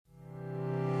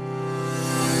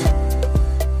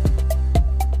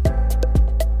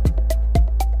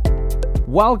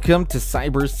Welcome to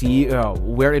Cyber CEO,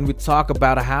 wherein we talk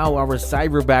about how our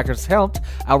cyberbackers helped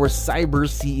our cyber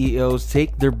CEOs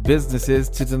take their businesses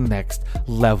to the next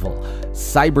level.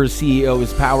 Cyber CEO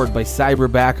is powered by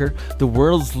Cyberbacker, the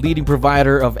world's leading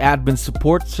provider of admin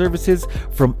support services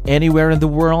from anywhere in the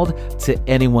world to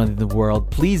anyone in the world.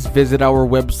 Please visit our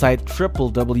website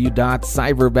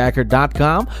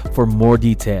www.cyberbacker.com for more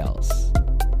details.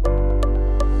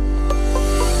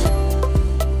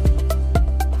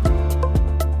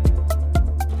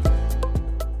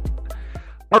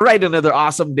 All right, another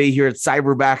awesome day here at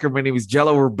Cyberbacker. My name is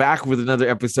Jello. We're back with another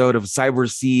episode of Cyber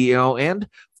CEO. And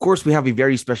of course, we have a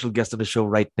very special guest on the show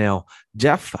right now.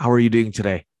 Jeff, how are you doing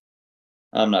today?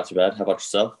 I'm not too bad. How about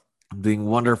yourself? I'm doing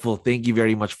wonderful. Thank you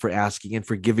very much for asking and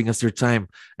for giving us your time.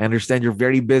 I understand you're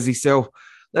very busy, so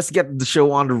let's get the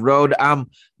show on the road.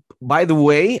 By the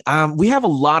way, we have a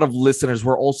lot of listeners who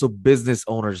are also business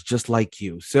owners just like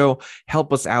you. So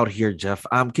help us out here, Jeff.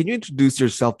 Can you introduce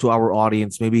yourself to our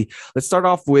audience? Maybe let's start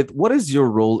off with, what is your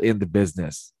role in the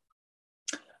business?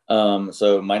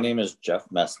 So my name is Jeff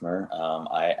Messmer.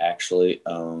 I actually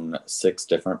own 6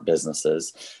 different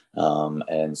businesses.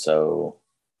 And so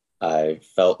I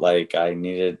felt like I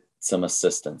needed some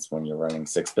assistance. When you're running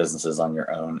 6 businesses on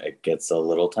your own, it gets a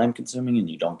little time consuming and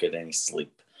you don't get any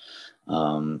sleep.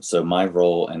 So my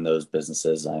role in those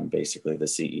businesses, I'm basically the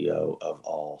CEO of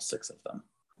all 6 of them.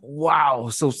 Wow.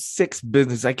 So 6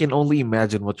 businesses. I can only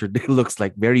imagine what your day looks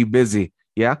like. Very busy.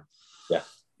 Yeah. Yeah.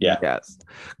 Yes.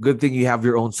 Good thing you have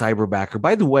your own cyberbacker.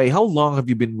 By the way, how long have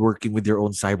you been working with your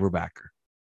own cyberbacker?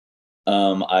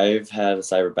 I've had a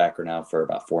cyberbacker now for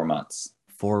about 4 months.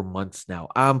 4 months now.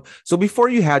 So before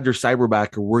you had your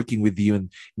cyberbacker working with you in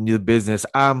the business,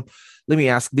 let me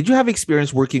ask, did you have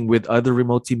experience working with other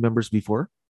remote team members before?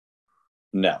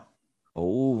 No.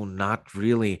 Oh, not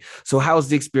really. So how's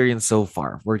the experience so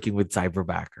far working with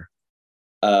cyberbacker?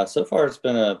 So far, it's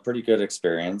been a pretty good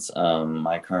experience.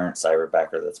 My current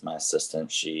cyberbacker, that's my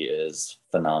assistant, she is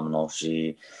phenomenal.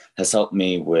 She has helped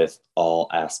me with all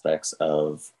aspects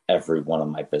of every one of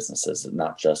my businesses,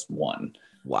 not just one.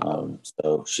 Wow.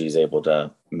 So she's able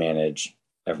to manage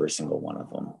every single one of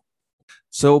them.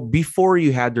 So before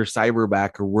you had your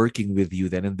cyberbacker working with you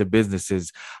then in the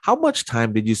businesses, how much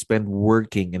time did you spend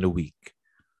working in a week?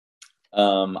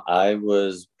 I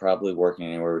was probably working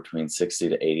anywhere between 60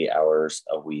 to 80 hours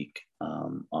a week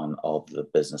on all of the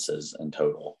businesses in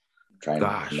total, trying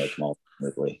to make them all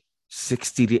smoothly.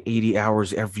 60 to 80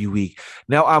 hours every week.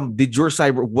 Now, was your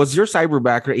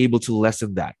cyberbacker able to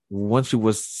lessen that once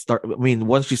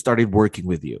she started working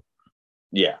with you?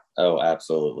 Yeah. Oh,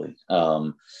 absolutely.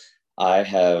 I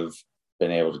have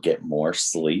been able to get more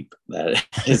sleep. That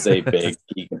is a big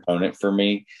key component for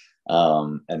me.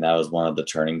 And that was one of the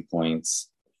turning points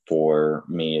for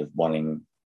me of wanting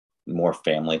more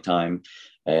family time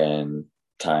and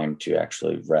time to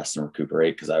actually rest and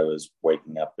recuperate, because I was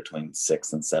waking up between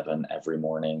 6 and 7 every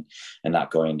morning and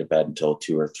not going to bed until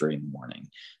 2 or 3 in the morning.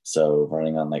 So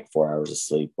running on like 4 hours of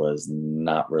sleep was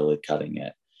not really cutting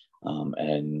it.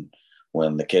 And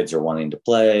when the kids are wanting to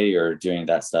play or doing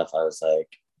that stuff, I was like,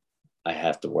 I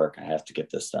have to work. I have to get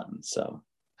this done. So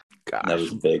that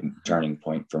was a big turning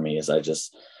point for me. I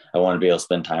want to be able to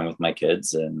spend time with my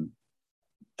kids, and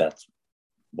that's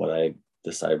what I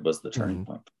decided was the turning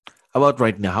point. How about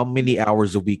right now? How many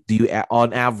hours a week do you,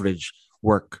 on average,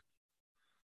 work?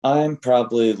 I'm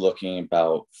probably looking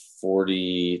about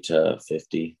 40 to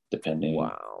 50, depending.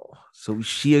 Wow. So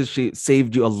she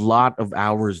saved you a lot of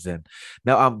hours then.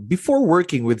 Now, before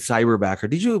working with Cyberbacker,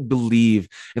 did you believe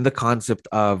in the concept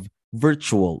of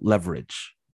virtual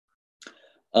leverage?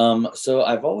 So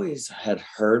I've always had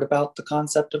heard about the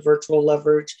concept of virtual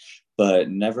leverage, but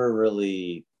never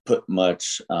really put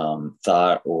much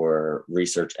thought or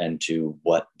research into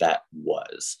what that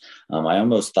was. I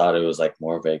almost thought it was like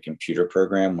more of a computer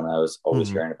program when I was always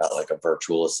hearing about like a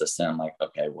virtual assistant. I'm like,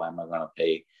 okay, why am I going to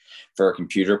pay for a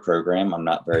computer program? I'm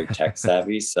not very tech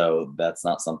savvy, so that's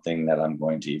not something that I'm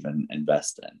going to even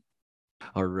invest in.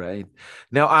 All right.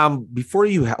 Now, before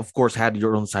you, of course, had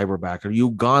your own cyberbacker,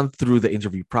 you've gone through the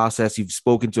interview process. You've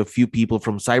spoken to a few people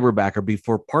from Cyberbacker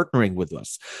before partnering with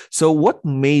us. So what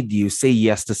made you say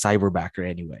yes to Cyberbacker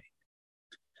anyway?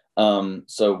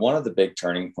 So one of the big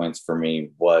turning points for me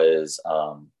was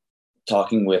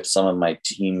talking with some of my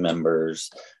team members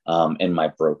in my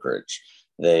brokerage.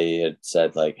 They had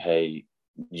said like, hey,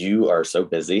 you are so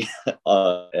busy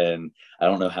and I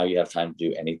don't know how you have time to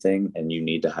do anything, and you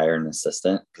need to hire an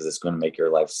assistant because it's going to make your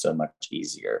life so much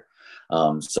easier.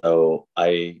 So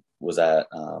I was at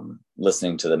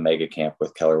listening to the mega camp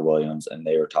with Keller Williams, and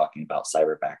they were talking about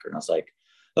Cyberbacker, and I was like,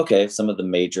 okay, if some of the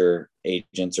major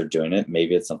agents are doing it,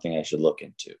 maybe it's something I should look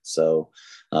into. So,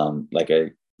 like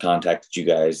I contacted you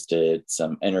guys, did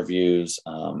some interviews,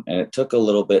 and it took a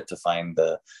little bit to find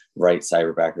the right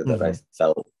cyberbacker that I Mhm.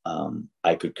 felt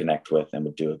I could connect with and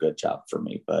would do a good job for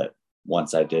me. But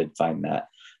once I did find that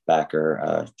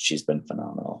backer, she's been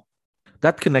phenomenal.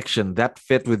 That connection, that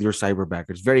fit with your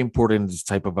cyberbacker is very important in this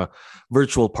type of a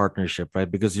virtual partnership, right?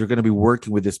 Because you're going to be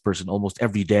working with this person almost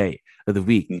every day of the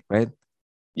week, Mm, right?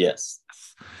 yes.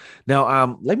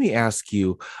 Now, let me ask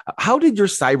you, how did your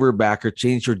cyberbacker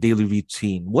change your daily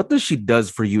routine? What does she does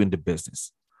for you in the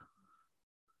business?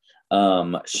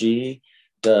 She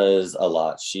does a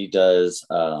lot. She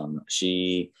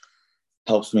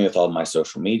helps me with all my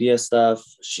social media stuff.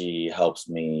 She helps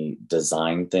me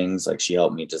design things. Like she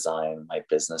helped me design my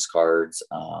business cards,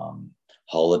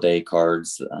 holiday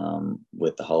cards,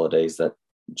 with the holidays that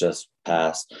just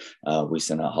passed. We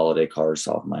sent out holiday cards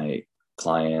to all of my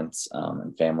clients,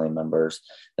 and family members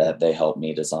that they help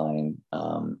me design.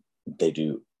 They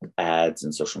do ads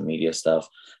and social media stuff.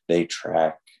 They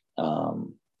track,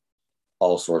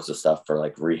 all sorts of stuff for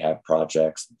like rehab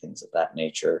projects and things of that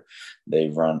nature. They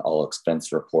run all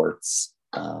expense reports.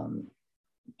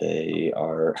 They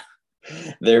are,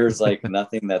 there's like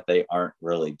nothing that they aren't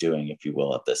really doing, if you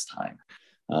will, at this time.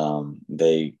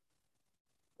 They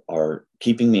are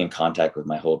keeping me in contact with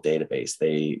my whole database.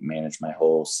 They manage my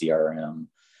whole CRM.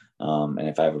 And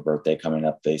if I have a birthday coming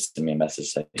up, they send me a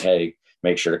message saying, hey,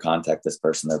 make sure to contact this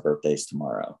person. Their birthday's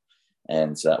tomorrow.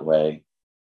 And so that way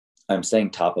I'm staying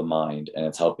top of mind, and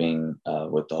it's helping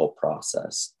with the whole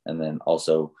process. And then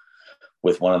also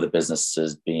with one of the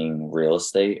businesses being real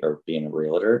estate or being a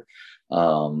realtor,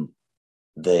 um,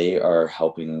 they are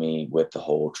helping me with the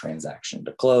whole transaction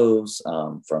to close,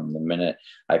 from the minute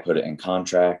I put it in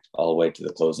contract all the way to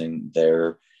the closing.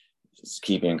 They're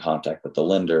keeping in contact with the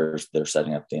lenders. They're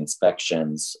setting up the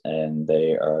inspections, and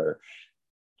they are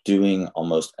doing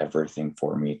almost everything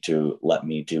for me to let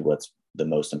me do what's the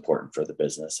most important for the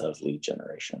business of lead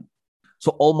generation.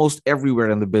 So almost everywhere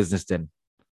in the business then.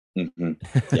 Mm-hmm.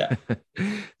 Yeah.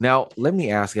 Now, let me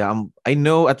ask you, I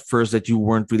know at first that you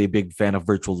weren't really a big fan of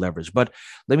virtual leverage, but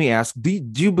let me ask, do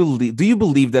you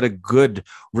believe that a good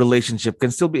relationship can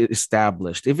still be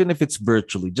established, even if it's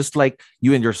virtually, just like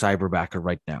you and your cyberbacker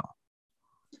right now?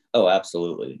 Oh,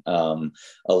 absolutely. A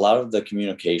lot of the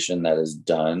communication that is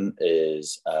done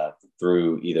is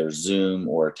through either Zoom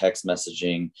or text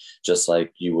messaging, just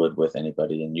like you would with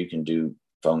anybody. And you can do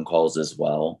phone calls as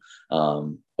well.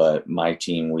 But my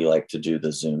team, we like to do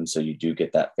the Zoom. So you do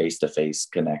get that face to face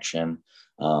connection.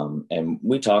 And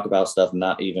we talk about stuff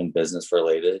not even business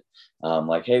related.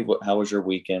 Like, hey, how was your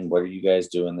weekend? What are you guys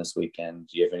doing this weekend?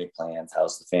 Do you have any plans?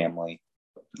 How's the family?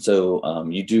 So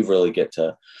you do really get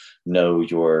to know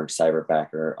your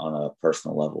cyberbacker on a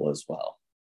personal level as well.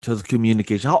 So the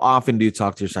communication, how often do you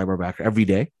talk to your cyberbacker? Every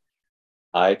day?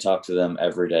 I talk to them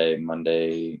every day,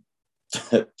 Monday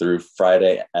through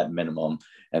Friday at minimum.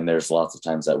 And there's lots of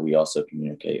times that we also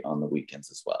communicate on the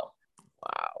weekends as well.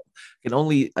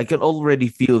 Wow. I can already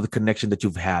feel the connection that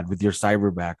you've had with your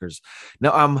cyberbackers.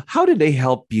 Now, how did they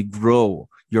help you grow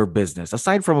your business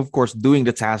aside from, of course, doing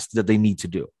the tasks that they need to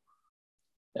do?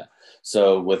 Yeah.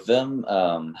 So with them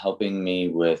helping me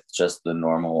with just the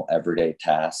normal everyday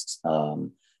tasks,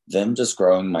 them just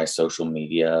growing my social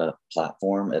media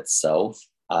platform itself,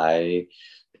 I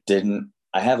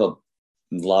have a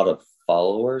lot of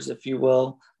followers, if you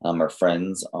will, or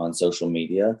friends on social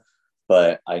media,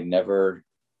 but I never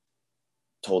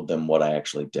told them what I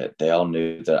actually did. They all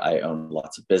knew that I owned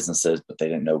lots of businesses, but they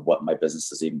didn't know what my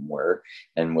businesses even were.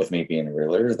 And with me being a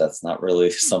realtor, that's not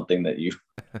really something that you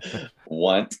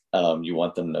want. You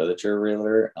want them to know that you're a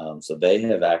realtor. So they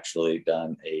have actually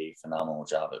done a phenomenal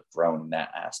job of growing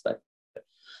that aspect.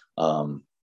 Um,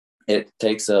 it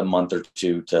takes a month or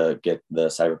two to get the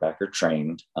cyberbacker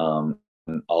trained,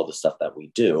 and all the stuff that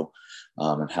we do,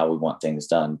 and how we want things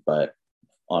done. But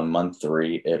on month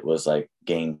three, it was like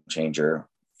game changer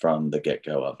from the get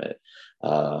go of it.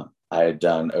 I had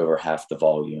done over half the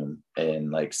volume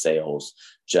in like sales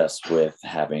just with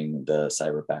having the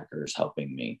cyberbackers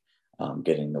helping me,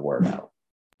 getting the word out.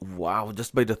 Wow,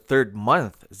 just by the third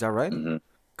month. Is that right?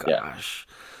 Mm-hmm. Yeah. Gosh.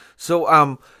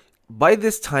 So, by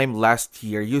this time last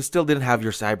year, you still didn't have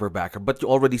your cyberbacker, but you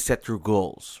already set your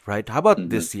goals, right? How about Mm-hmm.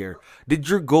 this year? Did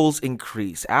your goals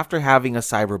increase after having a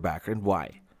cyberbacker, and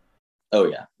why? Oh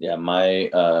yeah, yeah. My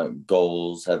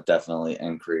goals have definitely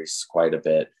increased quite a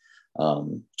bit.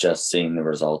 Just seeing the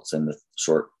results in the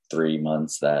short 3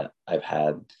 months that I've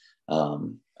had,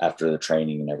 after the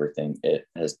training and everything, it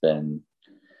has been.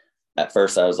 At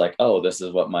first, I was like, "Oh, this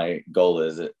is what my goal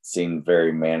is." It seemed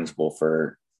very manageable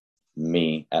for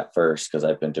me at first because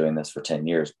I've been doing this for 10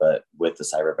 years, but with the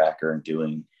Cyberbacker and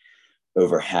doing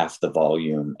over half the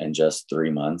volume in just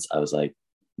 3 months, I was like,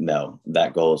 no,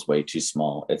 that goal is way too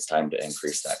small. It's time to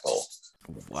increase that goal.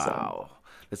 Wow. So,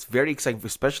 that's very exciting,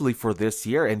 especially for this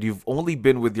year. And you've only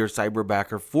been with your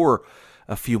Cyberbacker for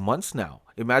a few months now.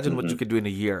 Imagine what you could do in a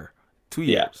year, 2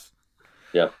 years.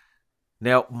 Yeah. Yep.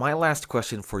 Now, my last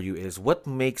question for you is, what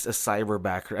makes a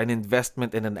Cyberbacker an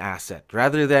investment in an asset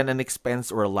rather than an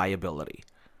expense or a liability?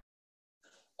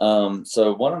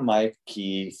 So one of my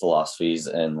key philosophies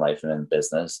in life and in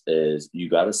business is you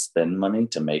got to spend money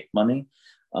to make money.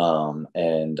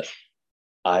 And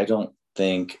I don't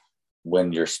think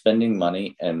when you're spending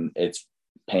money and it's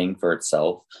paying for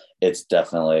itself, it's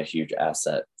definitely a huge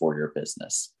asset for your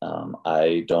business.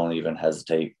 I don't even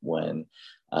hesitate when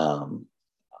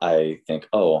I think,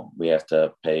 oh, we have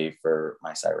to pay for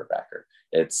my Cyberbacker.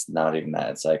 It's not even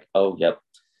that. It's like, oh, yep,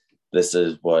 this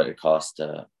is what it costs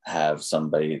to have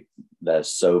somebody that's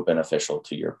so beneficial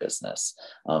to your business.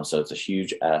 So it's a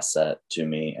huge asset to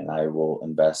me, and I will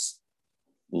invest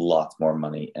lots more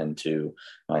money into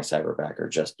my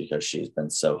Cyberbacker just because she's been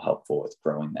so helpful with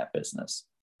growing that business.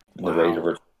 Wow. The rate of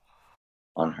return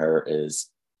on her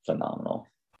is phenomenal.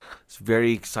 It's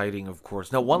very exciting, of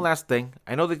course. Now, one last thing.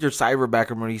 I know that your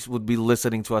Cyberbacker, Maurice, would be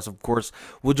listening to us, of course.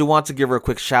 Would you want to give her a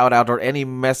quick shout out or any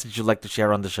message you'd like to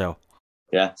share on the show?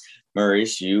 Yeah.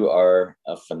 Maurice, you are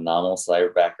a phenomenal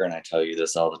Cyberbacker, and I tell you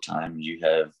this all the time. You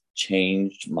have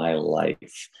changed my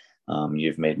life.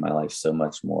 You've made my life so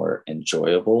much more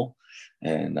enjoyable,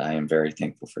 and I am very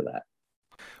thankful for that.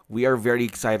 We are very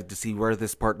excited to see where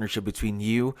this partnership between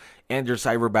you and your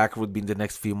Cyberbacker would be in the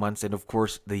next few months and, of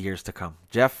course, the years to come.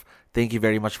 Jeff, thank you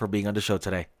very much for being on the show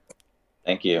today.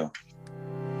 Thank you.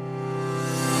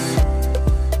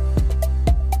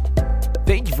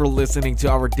 Thank you for listening to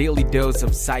our daily dose of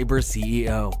Cyber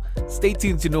CEO. Stay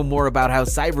tuned to know more about how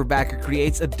Cyberbacker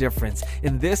creates a difference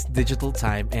in this digital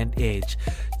time and age.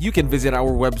 You can visit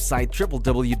our website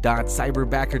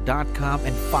www.cyberbacker.com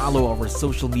and follow our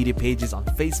social media pages on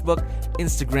Facebook,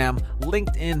 Instagram,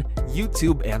 LinkedIn,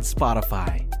 YouTube, and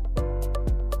Spotify.